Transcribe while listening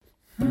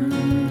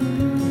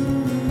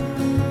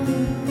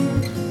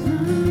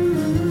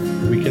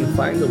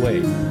Find a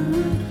Way.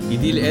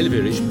 İdil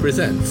Elveriş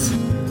presents.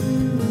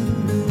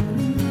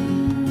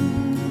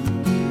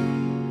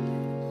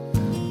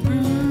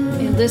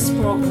 In this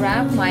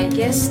program, my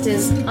guest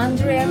is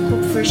Andrea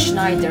Kupfer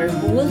Schneider,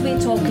 who will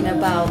be talking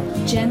about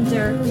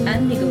gender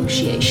and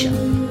negotiation.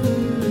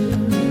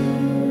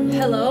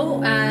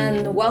 Hello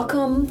and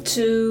welcome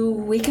to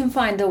We Can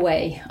Find a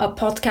Way, a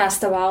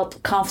podcast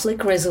about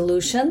conflict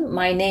resolution.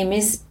 My name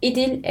is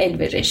İdil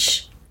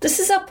Elveriş. This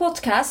is a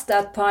podcast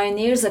that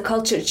pioneers a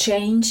culture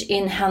change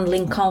in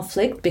handling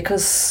conflict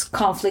because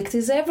conflict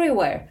is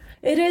everywhere.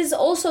 It is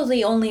also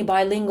the only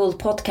bilingual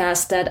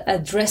podcast that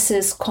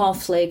addresses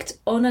conflict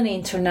on an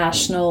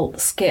international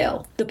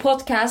scale. The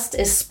podcast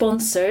is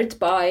sponsored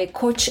by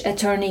Koç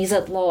Attorneys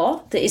at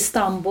Law, the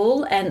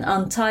Istanbul and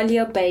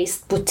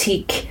Antalya-based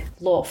boutique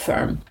law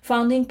firm.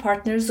 Founding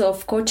partners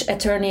of Koç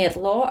Attorney at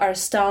Law are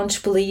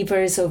staunch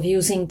believers of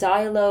using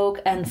dialogue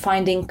and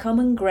finding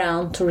common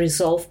ground to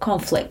resolve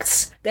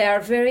conflicts. They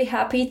are very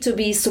happy to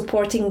be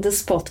supporting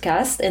this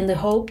podcast in the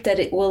hope that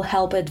it will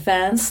help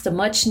advance the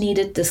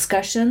much-needed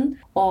discussion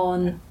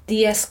on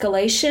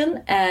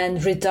de-escalation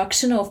and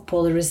reduction of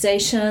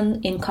polarization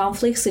in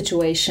conflict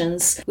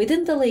situations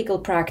within the legal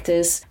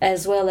practice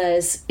as well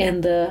as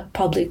in the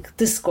public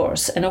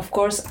discourse. And of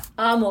course,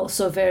 I'm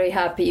also very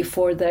happy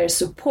for their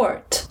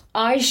support.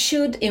 I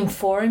should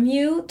inform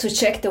you to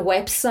check the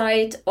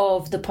website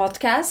of the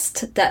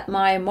podcast that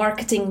my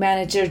marketing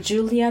manager,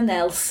 Julia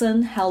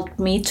Nelson, helped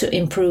me to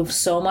improve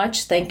so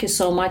much. Thank you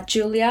so much,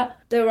 Julia.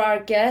 There are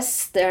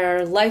guests, there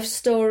are life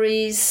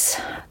stories,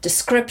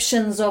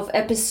 descriptions of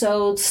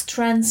episodes,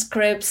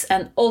 transcripts,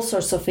 and all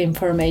sorts of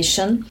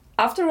information.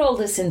 After all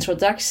this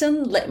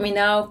introduction, let me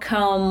now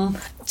come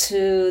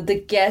to the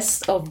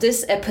guest of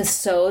this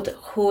episode,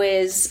 who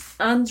is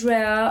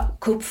Andrea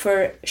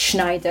Kupfer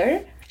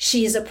Schneider.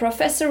 She is a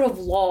professor of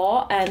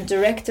law and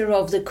director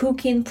of the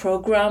Kukin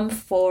Program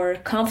for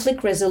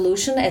conflict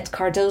resolution at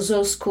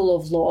Cardozo School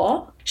of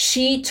Law.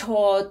 She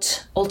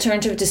taught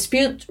alternative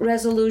dispute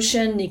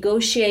resolution,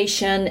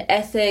 negotiation,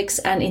 ethics,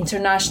 and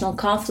international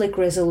conflict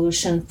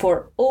resolution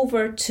for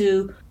over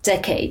 2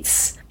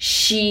 decades.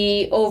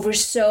 She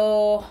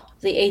oversaw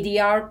the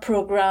ADR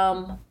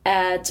program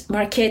at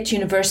Marquette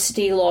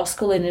University Law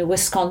School in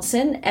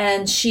Wisconsin,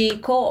 and she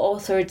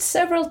co-authored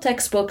several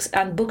textbooks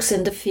and books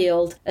in the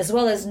field, as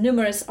well as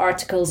numerous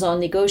articles on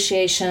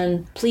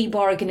negotiation, plea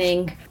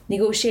bargaining,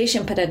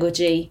 negotiation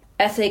pedagogy,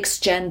 ethics,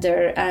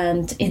 gender,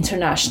 and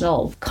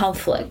international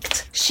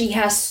conflict. She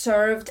has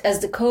served as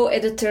the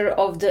co-editor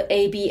of the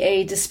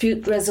ABA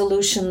Dispute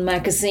Resolution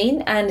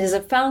magazine and is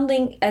a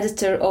founding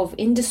editor of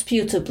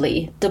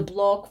Indisputably, the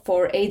blog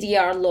for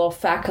ADR law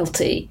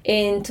faculty.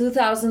 In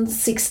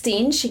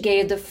 2016, she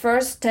gave the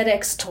first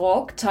TEDx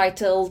talk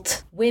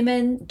titled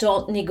Women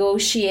Don't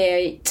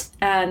Negotiate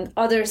and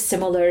Other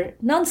Similar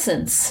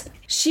Nonsense.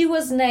 She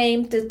was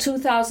named the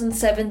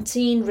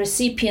 2017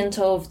 recipient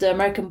of the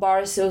American Bar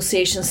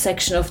Association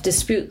Section of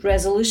Dispute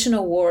Resolution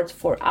Award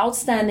for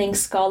Outstanding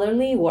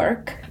Scholarly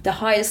Work, the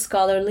highest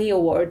scholarly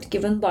award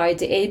given by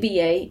the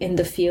ABA in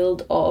the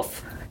field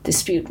of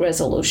dispute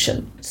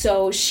resolution.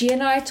 So she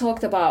and I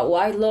talked about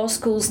why law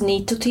schools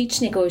need to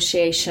teach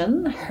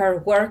negotiation, her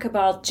work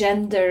about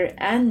gender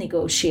and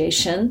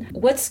negotiation,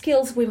 what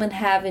skills women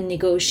have in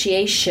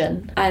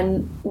negotiation,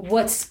 and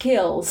what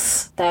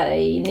skills that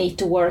they need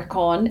to work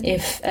on,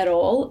 if at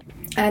all,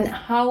 and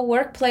how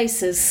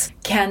workplaces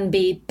can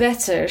be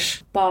better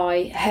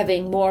by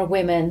having more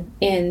women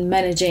in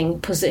managing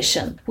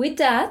position. With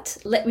that,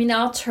 let me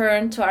now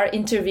turn to our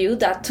interview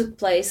that took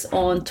place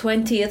on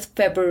 20th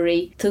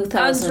February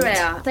 2023.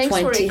 Andrea, thanks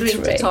for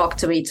agreeing to talk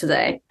to me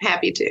today.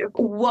 Happy to.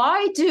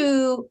 Why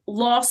do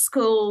law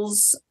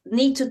schools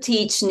need to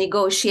teach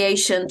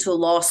negotiation to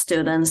law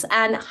students,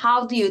 and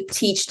how do you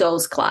teach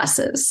those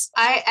classes?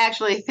 I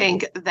actually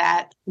think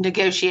that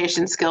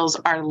negotiation skills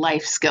are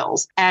life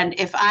skills. And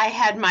if I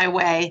had my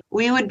way,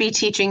 we would be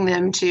teaching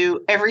them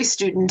to every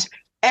student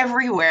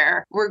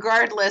everywhere,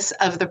 regardless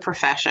of the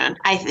profession.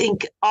 I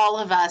think all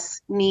of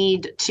us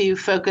need to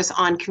focus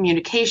on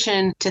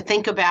communication, to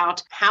think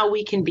about how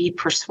we can be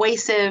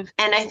persuasive.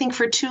 And I think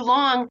for too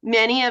long,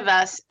 many of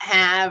us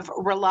have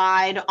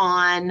relied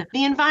on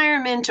the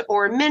environment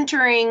or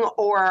mentoring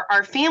or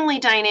our family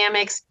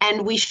dynamics,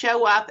 and we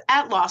show up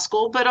at law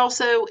school, but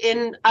also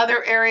in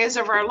other areas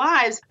of our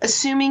lives,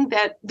 assuming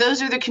that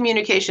those are the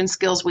communication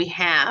skills we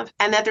have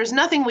and that there's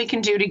nothing we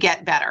can do to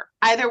get better.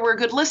 Either we're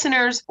good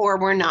listeners or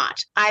we're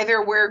not.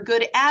 Either we're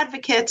good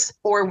advocates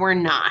or we're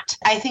not.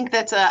 I think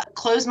that's a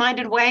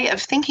closed-minded way of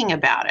thinking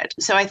about it.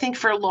 So I think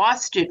for law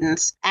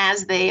students,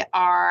 as they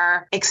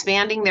are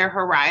expanding their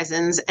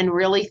horizons and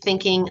really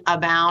thinking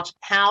about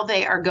how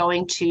they are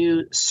going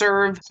to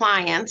serve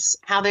clients,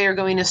 how they are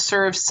going to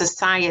serve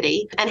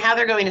society, and how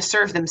they're going to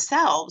serve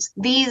themselves,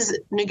 these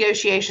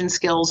negotiation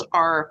skills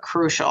are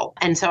crucial.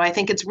 And so I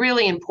think it's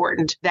really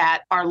important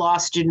that our law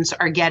students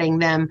are getting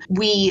them.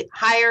 We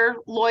hire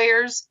lawyers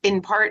lawyers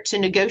in part to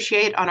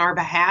negotiate on our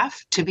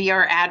behalf, to be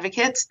our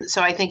advocates.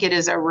 So I think it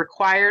is a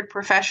required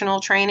professional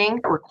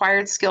training, a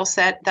required skill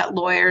set that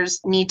lawyers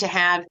need to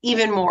have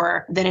even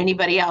more than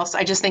anybody else.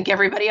 I just think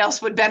everybody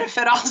else would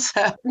benefit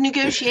also.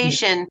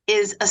 Negotiation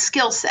is a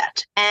skill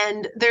set.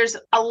 And there's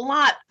a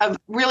lot of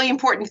really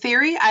important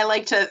theory. I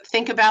like to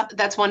think about,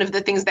 that's one of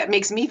the things that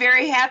makes me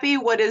very happy.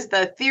 What is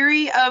the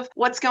theory of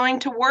what's going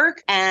to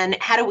work and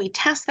how do we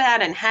test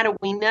that and how do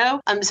we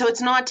know? So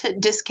it's not to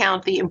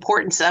discount the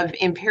importance of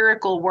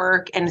empirical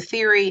work and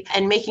theory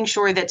and making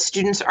sure that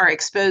students are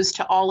exposed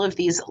to all of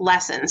these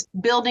lessons.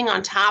 Building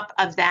on top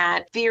of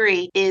that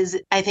theory is,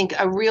 I think,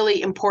 a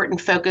really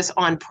important focus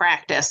on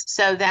practice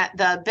so that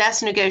the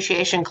best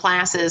negotiation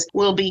classes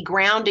will be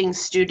grounding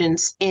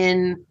students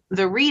in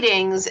the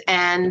readings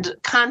and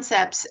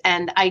concepts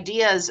and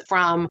ideas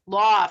from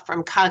law,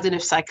 from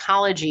cognitive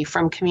psychology,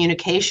 from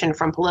communication,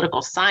 from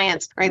political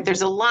science, right?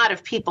 There's a lot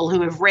of people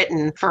who have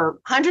written for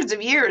hundreds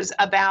of years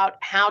about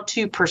how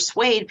to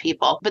persuade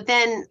people. But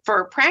then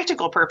for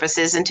practical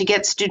purposes and to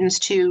get students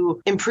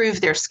to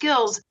improve their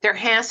skills, there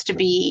has to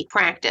be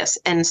practice.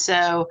 And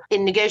so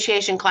in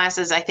negotiation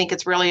classes, I think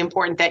it's really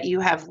important that you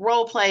have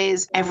role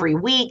plays every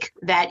week,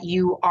 that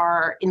you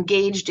are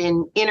engaged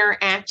in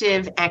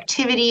interactive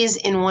activities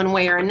in one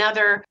way or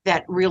another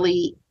that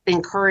really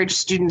encourage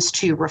students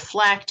to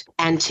reflect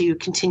and to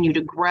continue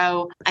to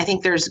grow. I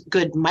think there's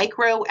good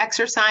micro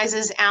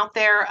exercises out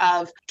there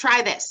of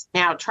try this,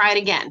 now try it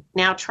again,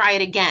 now try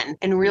it again,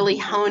 and really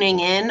honing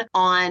in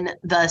on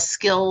the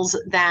skills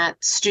that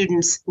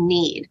students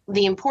need.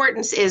 The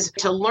importance is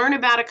to learn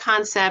about a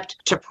concept,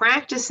 to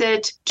practice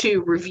it,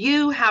 to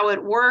review how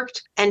it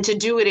worked, and to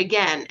do it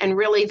again. And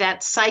really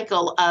that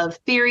cycle of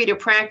theory to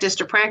practice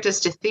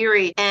to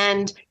theory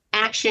and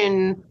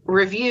action,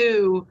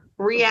 review,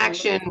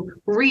 reaction,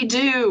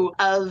 redo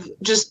of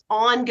just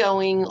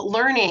ongoing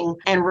learning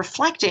and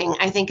reflecting,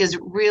 I think is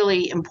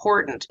really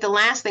important. The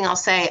last thing I'll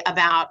say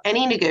about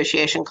any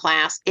negotiation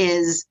class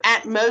is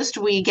at most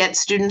we get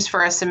students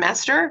for a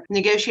semester.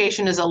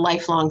 Negotiation is a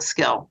lifelong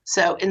skill.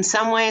 So in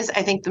some ways,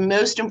 I think the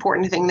most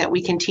important thing that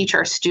we can teach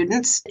our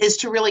students is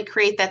to really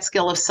create that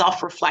skill of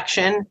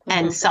self-reflection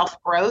and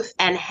self-growth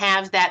and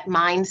have that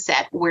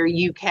mindset where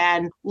you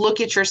can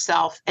look at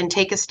yourself and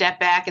take a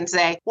step back and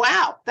say,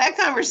 wow, that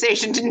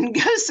conversation didn't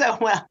go so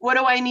well. What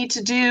do I need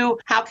to do?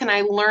 How can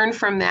I learn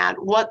from that?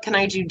 What can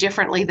I do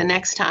differently the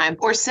next time?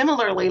 Or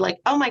similarly, like,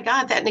 oh my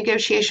God, that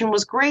negotiation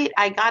was great.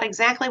 I got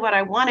exactly what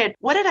I wanted.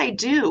 What did I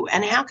do?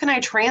 And how can I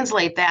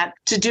translate that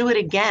to do it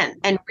again?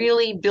 And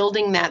really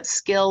building that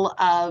skill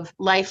of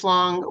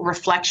lifelong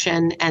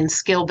reflection and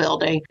skill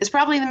building is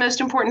probably the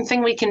most important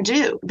thing we can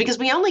do because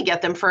we only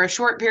get them for a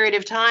short period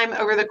of time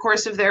over the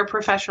course of their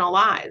professional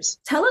lives.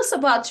 Tell us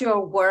about your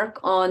work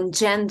on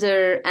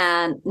gender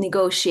and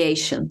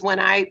negotiation. When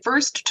I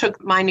first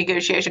took my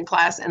negotiation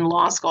class in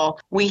law school,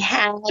 we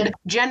had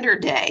Gender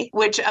Day,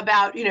 which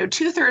about,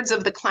 2/3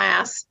 of the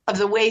class of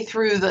the way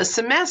through the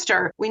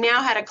semester, we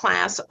now had a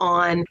class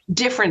on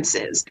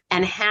differences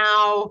and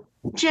how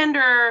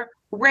gender,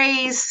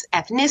 race,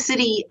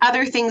 ethnicity,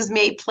 other things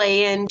may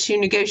play into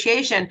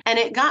negotiation. And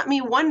it got me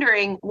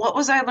wondering, what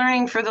was I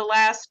learning for the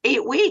last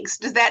 8 weeks?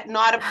 Does that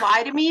not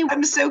apply to me?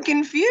 I'm so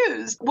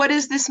confused. What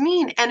does this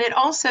mean? And it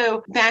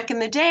also, back in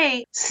the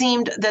day,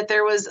 seemed that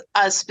there was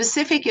a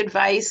specific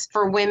advice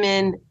for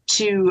women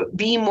to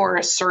be more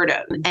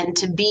assertive and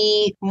to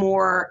be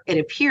more, it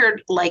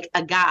appeared like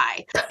a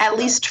guy. At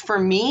least for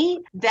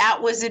me,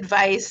 that was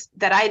advice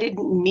that I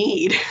didn't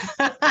need.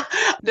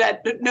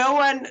 That no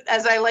one,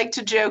 as I like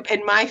to joke,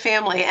 in my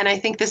family, and I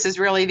think this is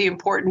really the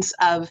importance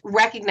of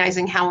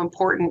recognizing how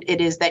important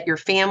it is that your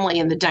family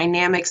and the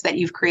dynamics that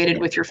you've created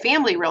with your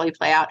family really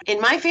play out.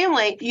 In my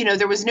family,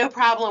 there was no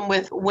problem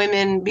with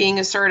women being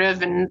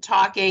assertive and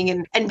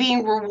talking and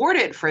being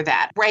rewarded for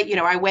that, right?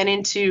 I went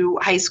into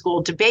high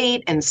school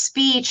debate and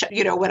speech.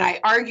 When I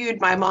argued,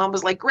 my mom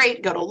was like,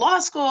 great, go to law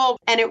school.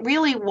 And it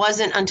really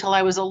wasn't until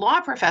I was a law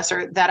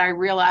professor that I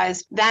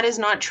realized that is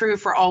not true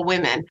for all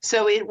women.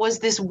 So it was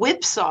this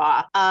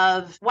whipsaw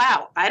of,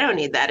 wow, I don't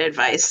need that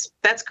advice.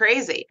 That's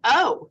crazy.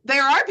 Oh,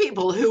 there are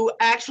people who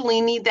actually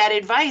need that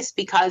advice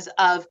because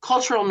of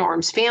cultural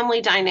norms,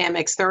 family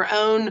dynamics, their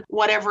own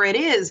whatever it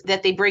is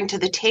that they bring to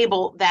the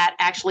table that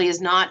actually is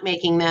not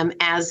making them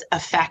as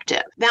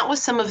effective. That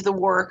was some of the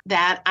work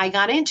that I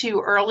got into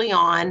early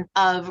on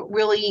of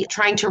really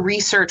trying to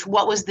research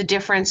what was the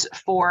difference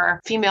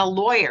for female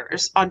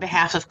lawyers on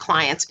behalf of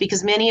clients,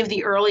 because many of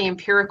the early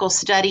empirical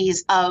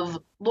studies of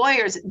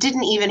lawyers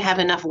didn't even have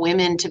enough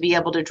women to be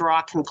able to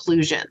draw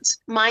conclusions.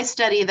 My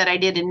study that I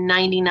did in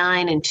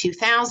 99 and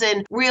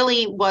 2000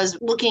 really was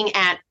looking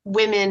at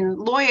women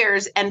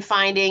lawyers and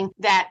finding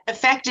that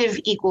effective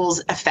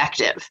equals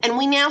effective. And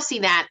we now see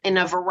that in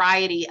a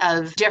variety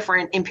of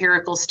different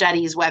empirical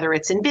studies, whether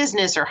it's in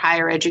business or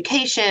higher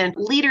education,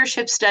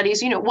 leadership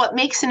studies. What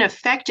makes an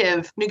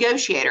effective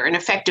negotiator, an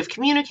effective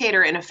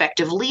communicator, an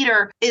effective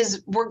leader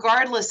is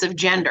regardless of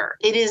gender.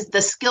 It is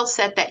the skill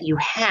set that you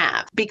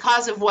have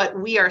because of what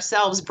we we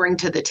ourselves bring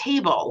to the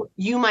table,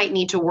 you might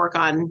need to work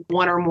on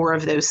one or more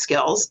of those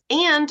skills.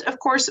 And of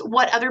course,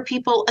 what other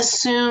people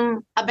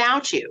assume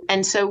about you.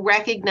 And so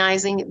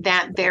recognizing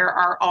that there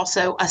are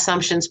also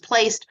assumptions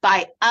placed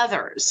by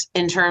others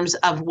in terms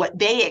of what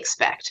they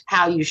expect,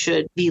 how you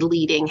should be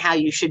leading, how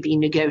you should be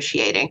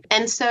negotiating.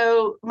 And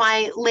so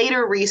my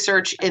later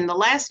research in the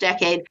last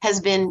decade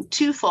has been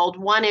twofold.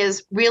 One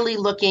is really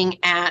looking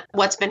at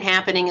what's been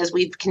happening as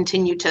we've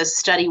continued to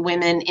study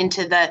women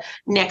into the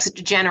next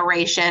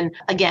generation.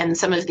 Again,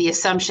 some of the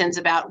assumptions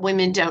about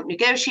women don't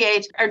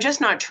negotiate are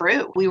just not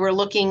true. We were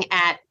looking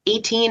at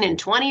 18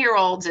 and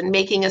 20-year-olds and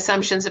making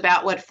assumptions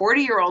about what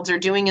 40-year-olds are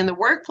doing in the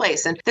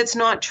workplace. And that's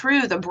not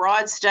true. The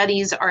broad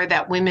studies are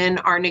that women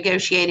are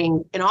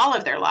negotiating in all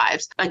of their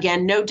lives.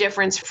 Again, no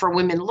difference for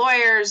women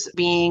lawyers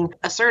being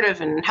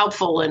assertive and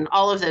helpful and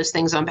all of those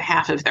things on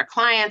behalf of their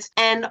clients.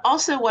 And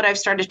also what I've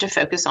started to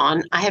focus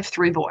on, I have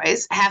 3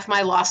 boys. Half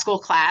my law school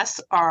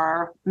class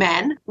are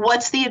men.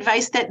 What's the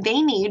advice that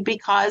they need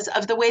because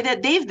of the way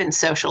that they've been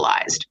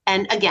socialized?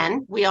 And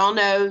again, we all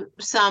know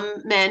some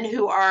men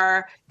who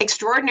are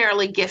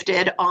extraordinarily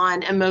gifted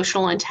on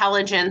emotional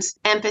intelligence,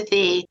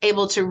 empathy,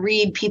 able to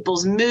read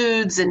people's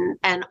moods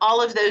and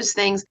all of those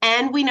things.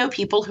 And we know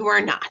people who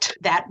are not.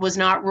 That was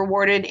not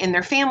rewarded in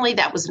their family.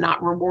 That was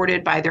not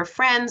rewarded by their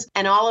friends.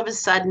 And all of a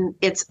sudden,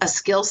 it's a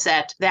skill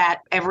set that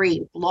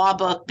every law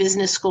book,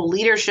 business school,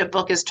 leadership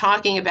book is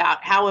talking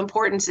about how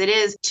important it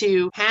is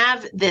to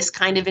have this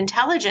kind of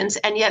intelligence.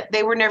 And yet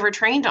they were never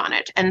trained on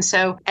it. And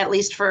so at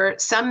least for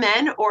some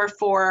men or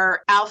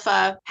for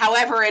alpha,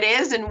 however it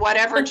is in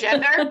whatever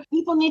gender,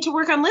 people need to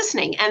work on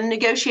listening, and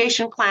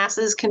negotiation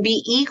classes can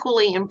be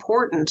equally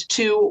important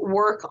to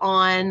work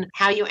on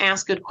how you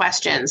ask good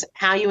questions,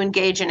 how you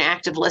engage in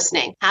active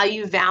listening, how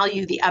you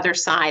value the other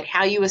side,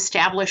 how you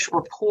establish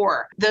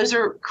rapport. Those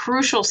are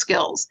crucial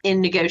skills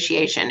in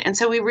negotiation. And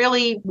so we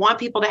really want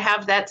people to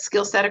have that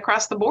skill set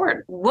across the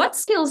board. What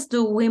skills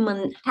do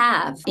women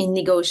have in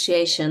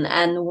negotiation,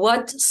 and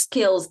what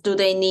skills do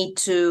they need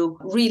to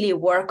really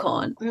work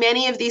on?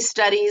 Many of these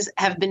studies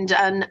have been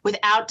done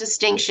without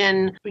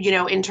distinction,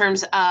 in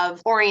terms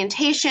of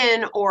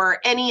orientation or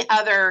any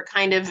other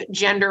kind of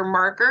gender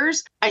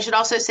markers. I should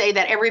also say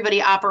that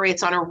everybody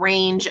operates on a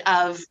range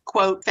of,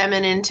 quote,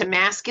 feminine to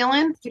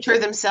masculine, which are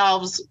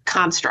themselves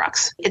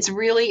constructs. It's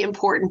really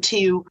important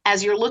to,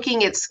 as you're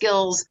looking at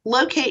skills,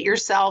 locate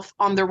yourself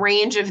on the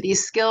range of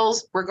these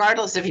skills,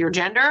 regardless of your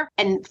gender,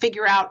 and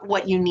figure out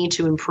what you need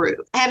to improve.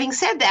 Having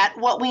said that,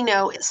 what we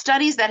know,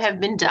 studies that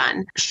have been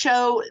done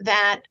show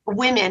that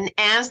women,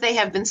 as they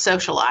have been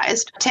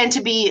socialized, tend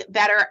to be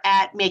better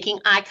at making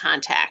eye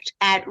contact,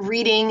 at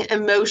reading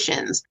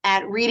emotions,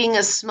 at reading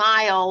a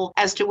smile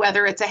as to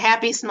whether it's a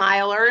happy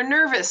smile or a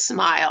nervous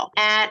smile,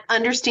 at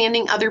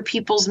understanding other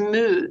people's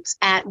moods,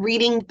 at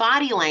reading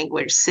body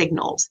language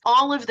signals.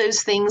 All of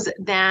those things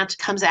that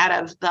comes out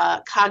of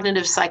the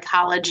cognitive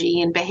psychology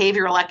and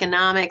behavioral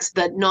economics,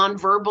 the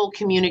nonverbal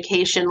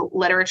communication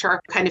literature,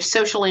 kind of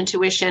social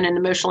intuition and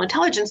emotional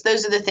intelligence,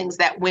 those are the things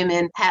that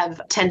women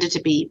have tended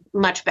to be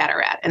much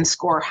better at and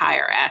score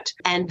higher at.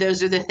 And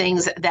those are the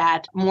things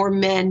that more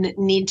men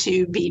need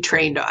to be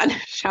trained on,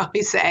 shall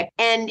we say.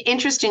 And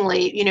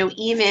interestingly,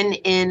 even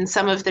in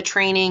some of the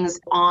trainings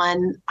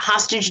on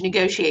hostage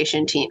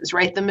negotiation teams,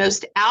 right? The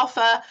most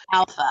alpha,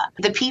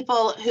 the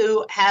people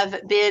who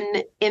have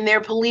been in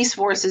their police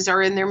forces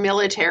or in their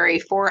military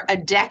for a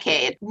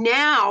decade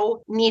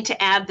now need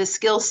to add the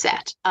skill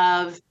set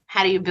of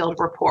how do you build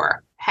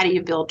rapport? How do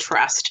you build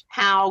trust?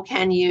 How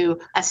can you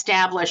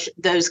establish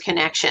those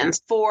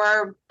connections?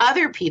 For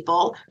other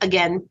people,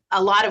 again,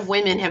 a lot of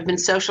women have been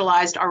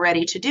socialized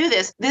already to do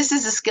this. This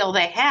is a skill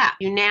they have.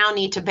 You now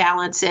need to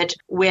balance it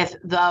with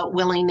the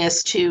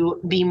willingness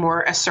to be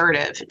more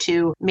assertive,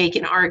 to make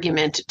an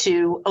argument,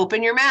 to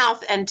open your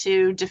mouth and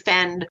to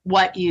defend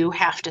what you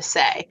have to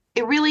say.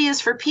 It really is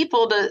for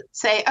people to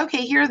say,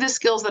 okay, here are the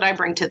skills that I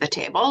bring to the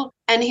table,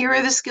 and here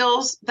are the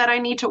skills that I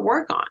need to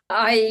work on.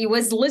 I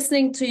was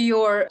listening to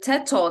your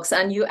TED Talks,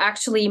 and you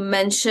actually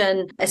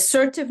mentioned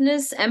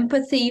assertiveness,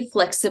 empathy,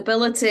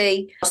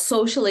 flexibility,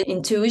 social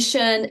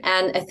intuition,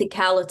 and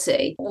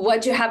ethicality.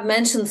 What you have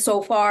mentioned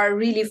so far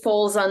really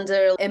falls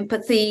under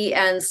empathy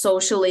and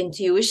social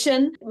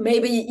intuition.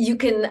 Maybe you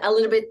can a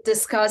little bit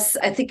discuss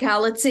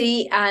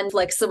ethicality and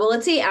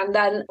flexibility, and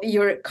then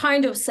you're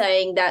kind of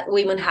saying that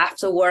women have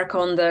to work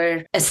on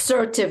their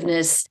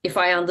assertiveness, if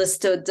I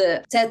understood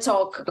the TED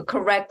Talk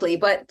correctly.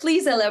 But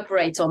please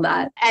elaborate on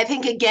that. I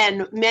think,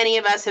 again, many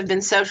of us have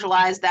been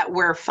socialized that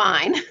we're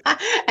fine,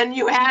 and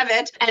you have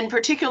it. And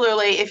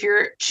particularly if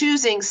you're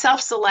choosing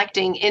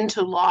self-selecting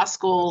into law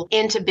school,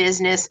 into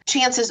business,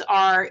 chances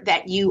are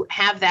that you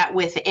have that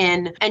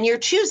within, and you're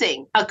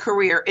choosing a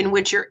career in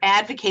which you're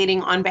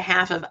advocating on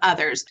behalf of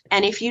others.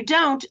 And if you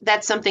don't,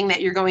 that's something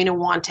that you're going to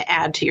want to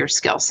add to your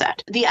skill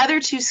set. The other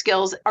 2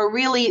 skills are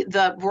really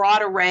the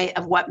broad array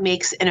of what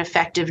makes an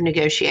effective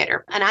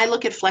negotiator. And I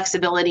look at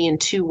flexibility in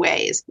 2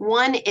 ways.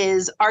 One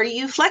is, are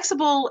you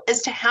flexible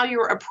as to how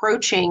you're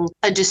approaching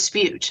a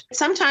dispute?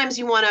 Sometimes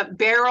you want to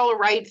barrel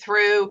right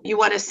through, you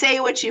want to say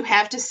what you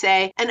have to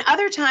say, and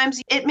other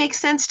times it makes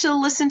sense to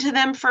listen to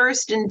them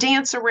first and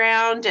dance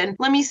around and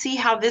let me see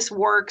how this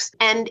works.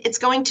 And it's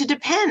going to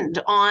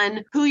depend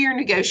on who you're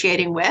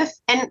negotiating with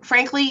and,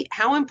 frankly,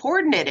 how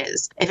important it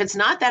is. If it's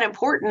not that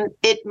important,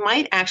 it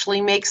might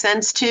actually make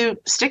sense to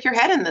stick your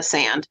head in the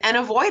sand and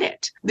avoid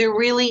it. There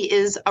really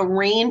is a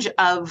range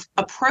of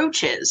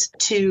approaches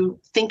to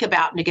think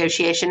about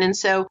negotiation. And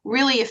so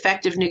really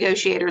effective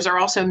negotiators are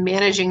also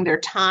managing their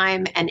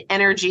time and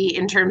energy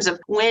in terms of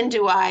when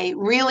do I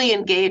really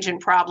engage in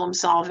problem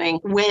solving?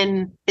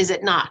 When is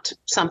it not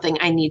something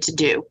I need to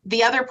do?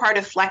 The other part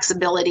of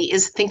flexibility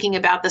is thinking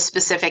about the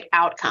specific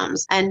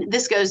outcomes. And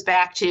this goes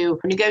back to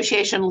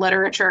negotiation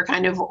literature,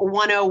 kind of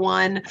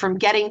 101, from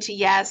getting to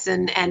yes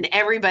and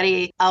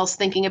everybody else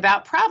thinking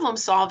about problem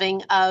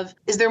solving of,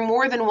 is there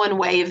more than one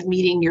way of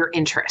meeting your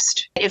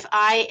interest? If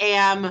I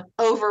am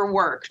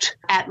overworked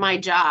at my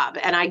job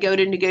and I go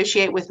to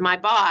negotiate with my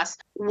boss,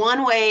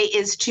 one way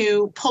is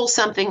to pull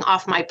something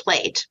off my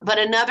plate, but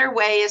another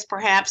way is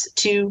perhaps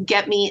to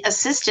get me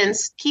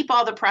assistance, keep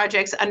all the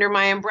projects under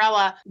my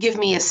umbrella, give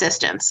me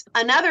assistance.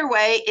 Another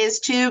way is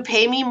to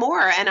pay me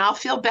more and I'll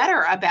feel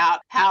better about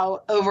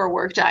how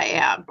overworked I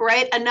am,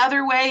 right?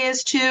 Another way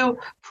is to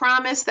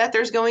promise that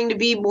there's going to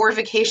be more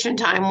vacation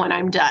time when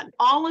I'm done.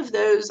 All of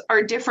those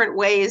are different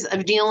ways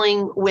of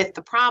dealing with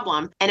the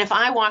problem. And if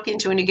I walk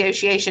into a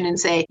negotiation and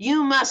say,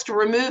 you must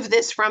remove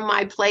this from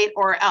my plate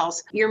or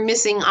else, you're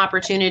missing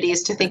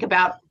opportunities to think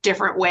about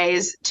different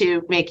ways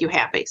to make you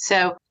happy.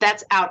 So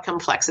that's outcome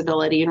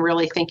flexibility and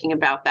really thinking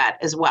about that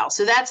as well.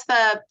 So that's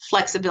the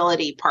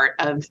flexibility part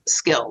of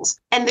skills.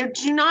 And there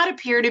do not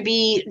appear to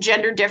be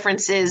gender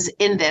differences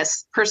in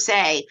this per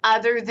se,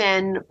 other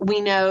than we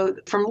know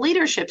from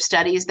leadership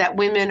studies that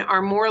women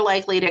are more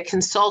likely to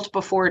consult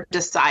before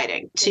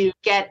deciding, to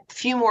get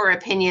few more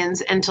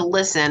opinions and to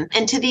listen.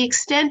 And to the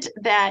extent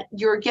that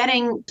you're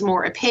getting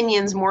more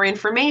opinions, more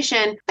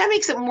information, that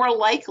makes it more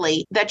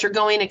likely that you're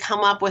going to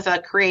come up with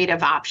a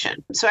creative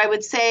option. So I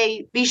would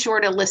say be sure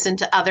to listen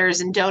to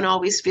others and don't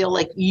always feel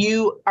like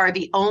you are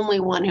the only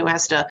one who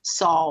has to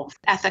solve.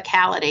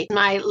 Ethicality,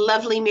 my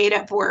lovely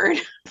made-up word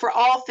for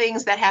all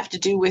things that have to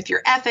do with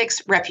your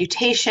ethics,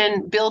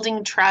 reputation,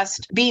 building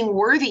trust, being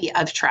worthy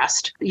of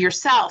trust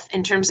yourself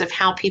in terms of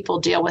how people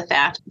deal with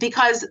that.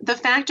 Because the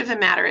fact of the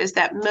matter is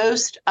that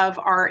most of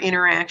our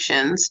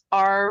interactions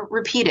are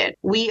repeated.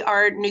 We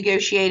are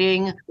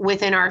negotiating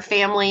within our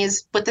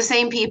families with the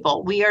same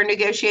people. We are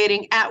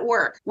negotiating at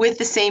work with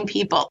the same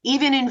people.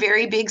 Even in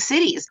very big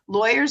cities,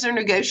 lawyers are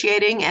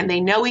negotiating and they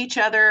know each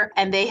other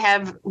and they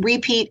have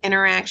repeat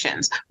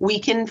interactions. We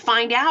can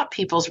find out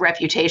people's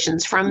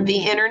reputations from the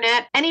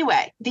internet.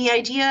 Anyway, the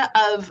idea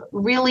of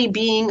really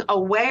being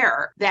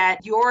aware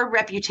that your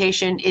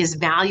reputation is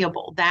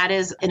valuable, that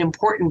is an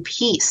important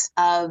piece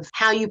of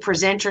how you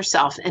present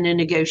yourself in a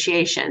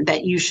negotiation,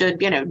 that you should,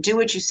 do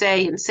what you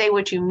say and say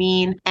what you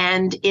mean.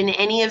 And in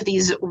any of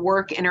these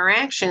work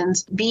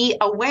interactions, be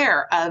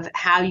aware of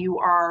how you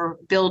are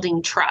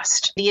building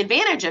trust. The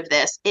advantage of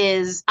this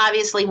is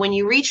obviously when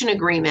you reach an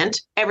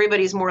agreement,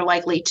 everybody's more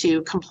likely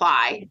to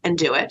comply and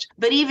do it.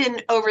 But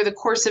even over the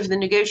course of the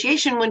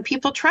negotiation, when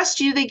people trust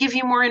you, they give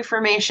you more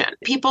information.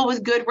 People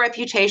with good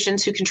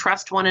reputations who can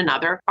trust one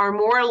another are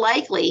more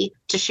likely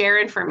to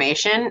share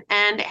information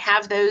and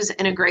have those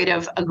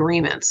integrative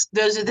agreements.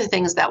 Those are the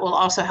things that will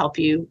also help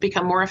you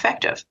become more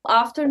effective.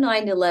 After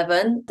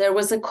 9/11, there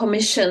was a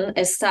commission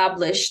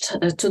established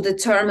to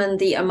determine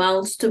the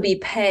amounts to be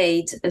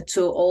paid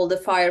to all the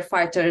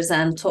firefighters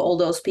and to all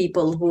those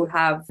people who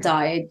have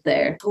died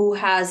there. Who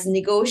has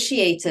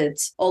negotiated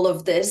all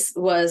of this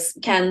was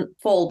Ken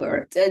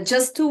Folberg.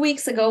 Just 2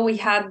 weeks ago, we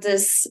had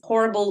this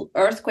horrible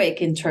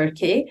earthquake in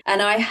Turkey,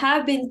 and I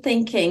have been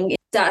thinking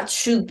that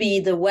should be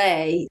the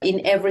way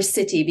in every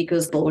city,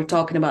 because we're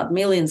talking about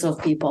millions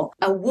of people.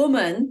 A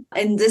woman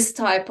in this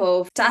type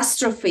of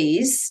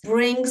catastrophes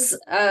brings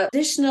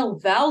additional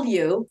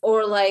value,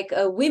 or like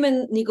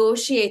women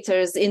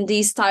negotiators in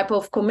these type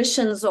of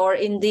commissions or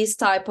in these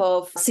type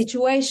of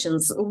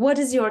situations. What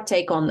is your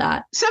take on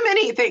that? So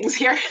many things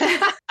here.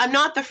 I'm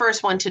not the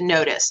first one to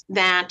notice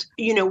that,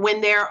 when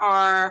there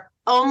are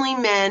only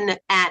men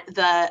at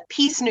the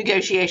peace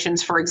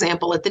negotiations, for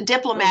example, at the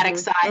diplomatic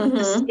side,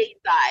 the state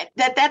side,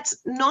 that's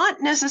not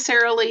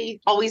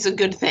necessarily always a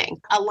good thing.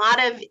 A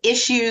lot of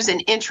issues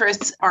and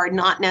interests are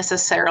not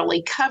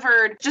necessarily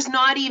covered, just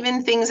not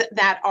even things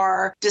that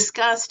are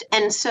discussed.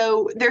 And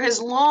so there has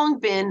long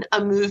been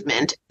a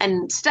movement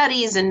and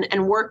studies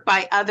and work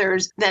by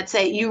others that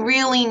say you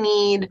really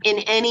need in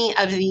any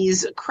of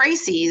these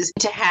crises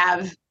to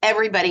have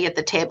everybody at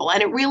the table.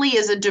 And it really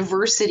is a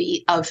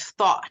diversity of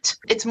thought.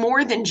 It's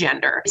more than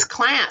gender. It's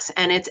class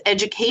and it's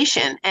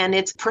education and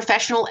it's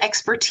professional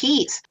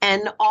expertise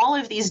and all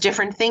of these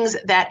different things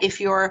that if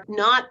you're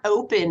not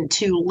open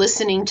to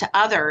listening to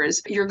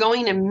others, you're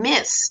going to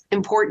miss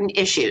important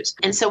issues.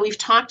 And so we've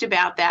talked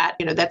about that.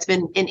 That's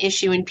been an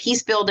issue in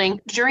peace building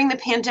during the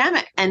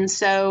pandemic. And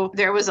so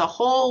there was a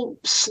whole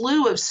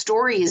slew of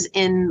stories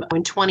in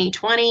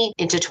 2020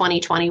 into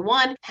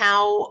 2021,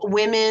 how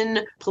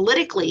women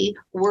politically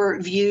were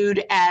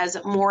viewed as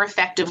more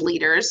effective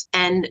leaders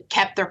and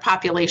kept their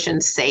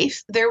populations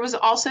safe. There was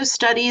also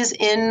studies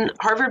in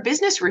Harvard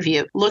Business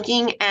Review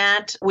looking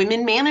at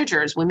women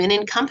managers, women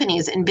in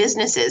companies and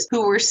businesses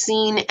who were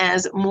seen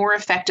as more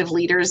effective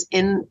leaders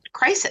in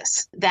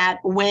crisis. That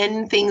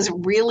when things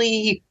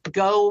really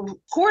go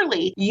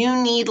poorly,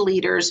 you need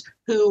leaders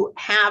who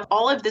have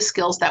all of the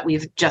skills that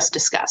we've just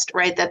discussed,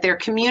 right? That they're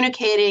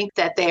communicating,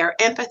 that they are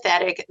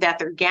empathetic, that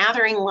they're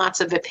gathering lots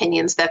of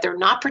opinions, that they're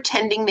not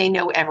pretending they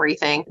know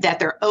everything, that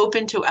they're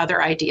open to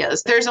other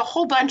ideas. There's a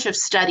whole bunch of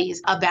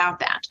studies about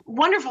that.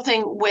 Wonderful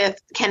thing with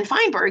Ken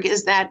Feinberg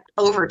is that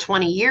over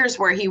 20 years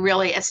where he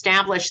really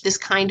established this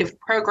kind of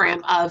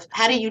program of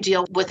how do you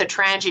deal with a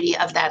tragedy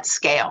of that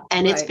scale?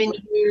 And It's been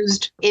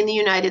used in the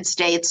United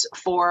States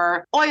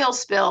for oil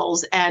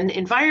spills and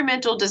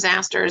environmental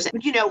disasters.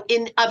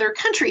 In other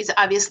countries,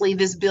 obviously,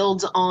 this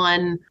builds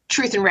on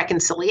truth and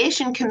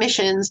reconciliation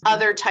commissions,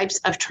 other types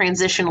of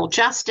transitional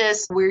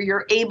justice, where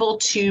you're able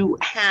to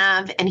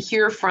have and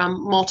hear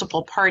from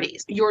multiple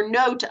parties. Your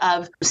note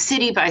of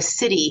city by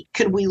city,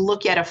 could we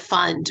look at a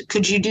fund?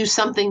 Could you do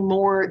something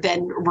more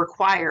than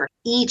require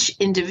each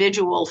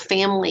individual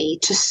family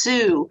to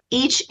sue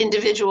each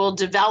individual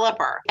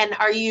developer? And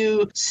are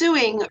you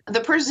suing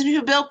the person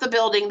who built the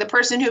building, the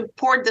person who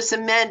poured the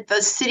cement,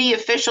 the city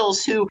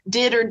officials who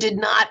did or did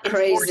not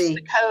enforce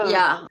the code?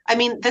 Yeah. I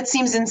mean, that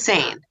seems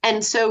insane.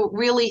 And so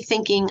really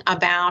thinking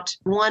about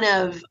one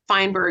of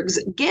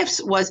Feinberg's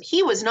gifts was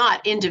he was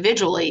not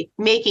individually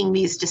making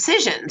these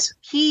decisions.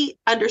 He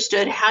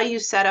understood how you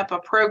set up a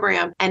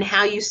program and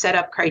how you set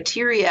up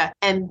criteria,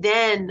 and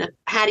then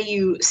how do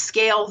you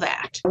scale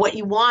that? What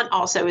you want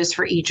also is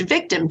for each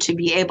victim to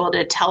be able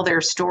to tell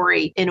their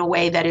story in a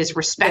way that is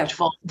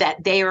respectful,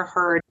 that they are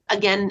heard.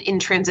 Again, in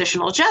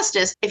transitional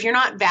justice, if you're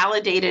not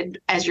validated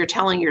as you're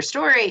telling your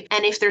story,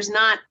 and if there's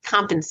not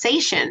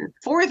compensation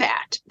for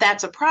that,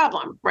 that's a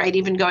problem, right?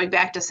 Even going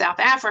back to South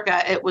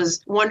Africa, it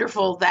was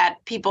wonderful that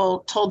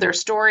people told their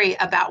story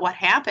about what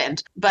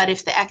happened. But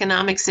if the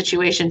economic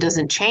situation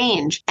doesn't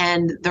change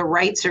and the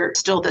rights are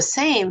still the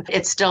same,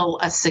 it's still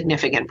a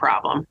significant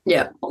problem.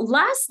 Yeah.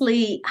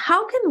 Lastly,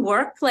 how can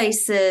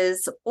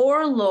workplaces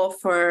or law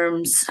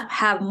firms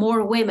have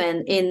more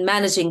women in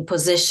managing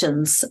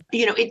positions?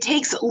 It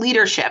takes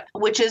leadership,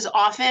 which is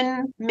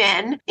often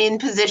men in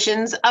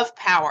positions of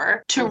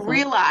power, to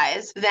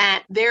realize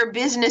that their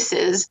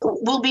businesses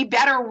will be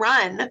better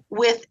run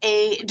with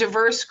a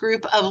diverse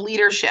group of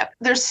leadership.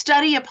 There's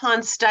study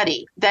upon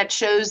study that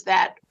shows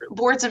that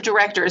boards of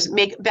directors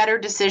make better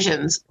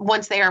decisions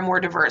once they are more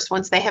diverse,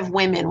 once they have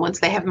women,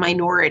 once they have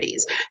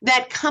minorities,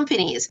 that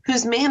companies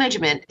whose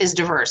management is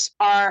diverse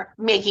are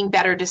making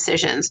better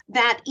decisions,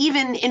 that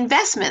even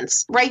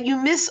investments, right? You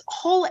miss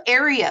whole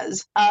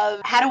areas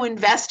of how to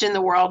invest in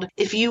the world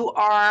if you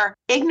are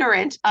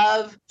ignorant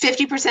of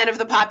 50% of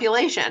the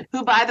population,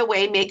 who, by the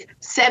way, make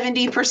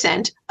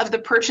 70% of the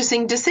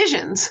purchasing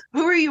decisions.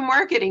 Who are you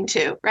marketing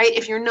to, right?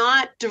 If you're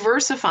not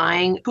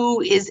diversifying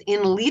who is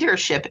in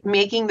leadership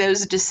making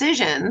those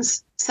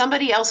decisions,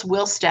 somebody else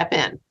will step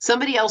in.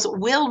 Somebody else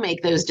will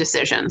make those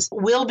decisions,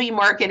 will be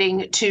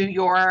marketing to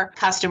your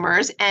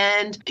customers.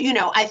 And,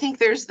 I think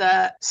there's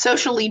the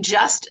socially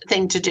just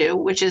thing to do,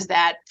 which is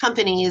that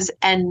companies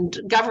and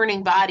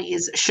governing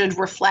bodies should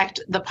reflect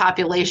the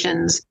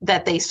populations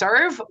that they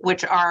serve,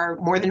 which are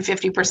more than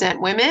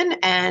 50% women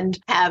and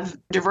have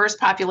diverse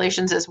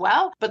populations as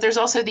well. But there's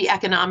also the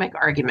economic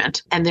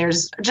argument. And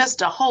there's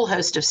just a whole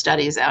host of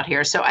studies out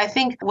here. So I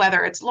think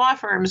whether it's law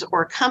firms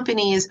or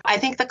companies, I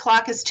think the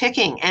clock is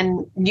ticking.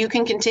 And you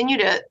can continue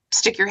to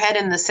stick your head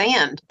in the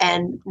sand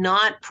and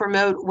not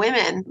promote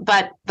women,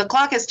 but the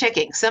clock is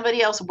ticking.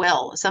 Somebody else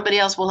will. Somebody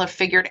else will have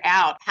figured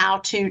out how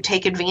to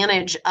take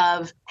advantage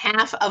of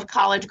half of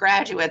college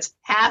graduates,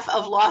 half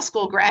of law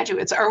school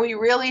graduates. Are we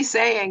really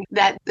saying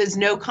that there's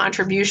no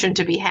contribution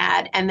to be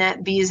had and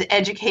that these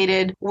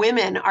educated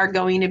women are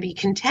going to be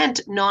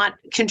content not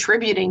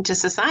contributing to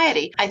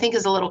society? I think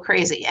is a little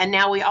crazy. And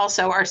now we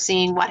also are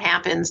seeing what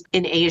happens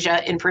in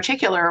Asia in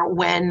particular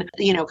when,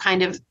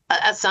 kind of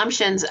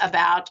assumptions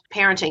about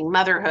parenting,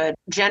 motherhood,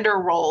 gender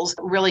roles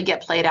really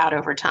get played out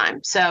over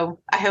time. So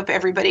I hope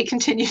everybody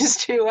continues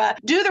to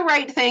do the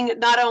right thing,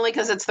 not only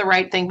because it's the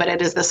right thing, but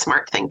it is the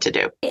smart thing to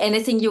do.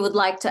 Anything you would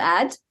like to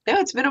add? No,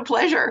 it's been a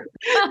pleasure.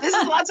 This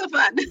is lots of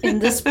fun. In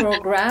this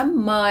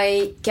program,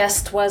 my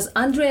guest was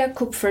Andrea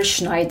Kupfer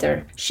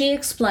Schneider. She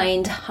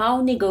explained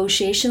how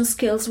negotiation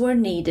skills were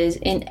needed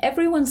in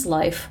everyone's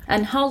life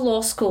and how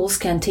law schools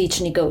can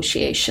teach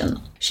negotiation.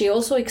 She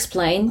also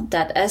explained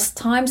that as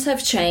times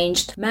have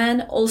changed, men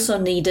also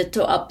needed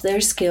to up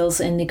their skills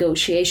in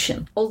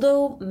negotiation.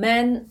 Although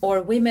men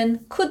or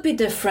women could be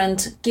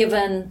different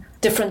given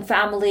different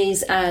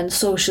families and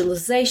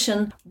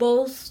socialization,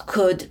 both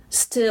could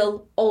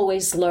still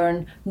always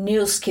learn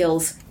new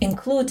skills,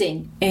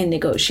 including in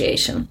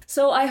negotiation.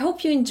 So I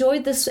hope you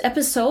enjoyed this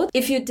episode.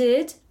 If you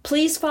did,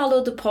 please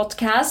follow the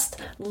podcast,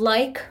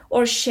 like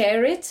or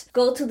share it.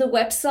 Go to the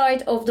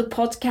website of the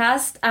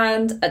podcast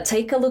and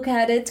take a look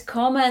at it,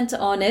 comment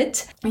on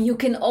it. You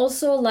can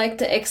also like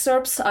the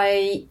excerpts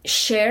I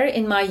share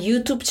in my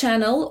YouTube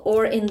channel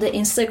or in the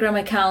Instagram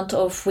account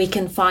of We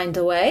Can Find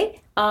a Way.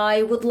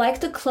 I would like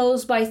to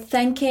close by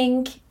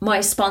thanking my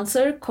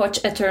sponsor,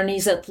 Koç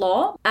Attorneys at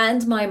Law,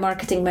 and my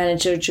marketing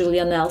manager,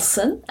 Julia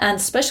Nelson. And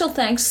special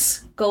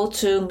thanks go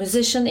to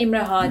musician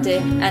Imre Hadi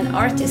and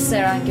artist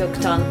Seren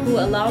Göktan, who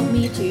allowed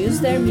me to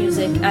use their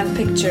music and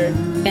picture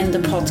in the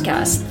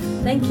podcast.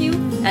 Thank you,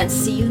 and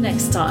see you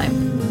next time.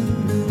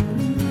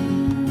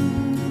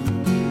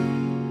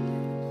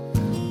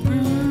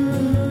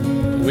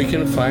 We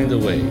Can Find a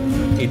Way.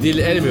 İdil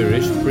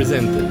Elveriş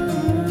presented.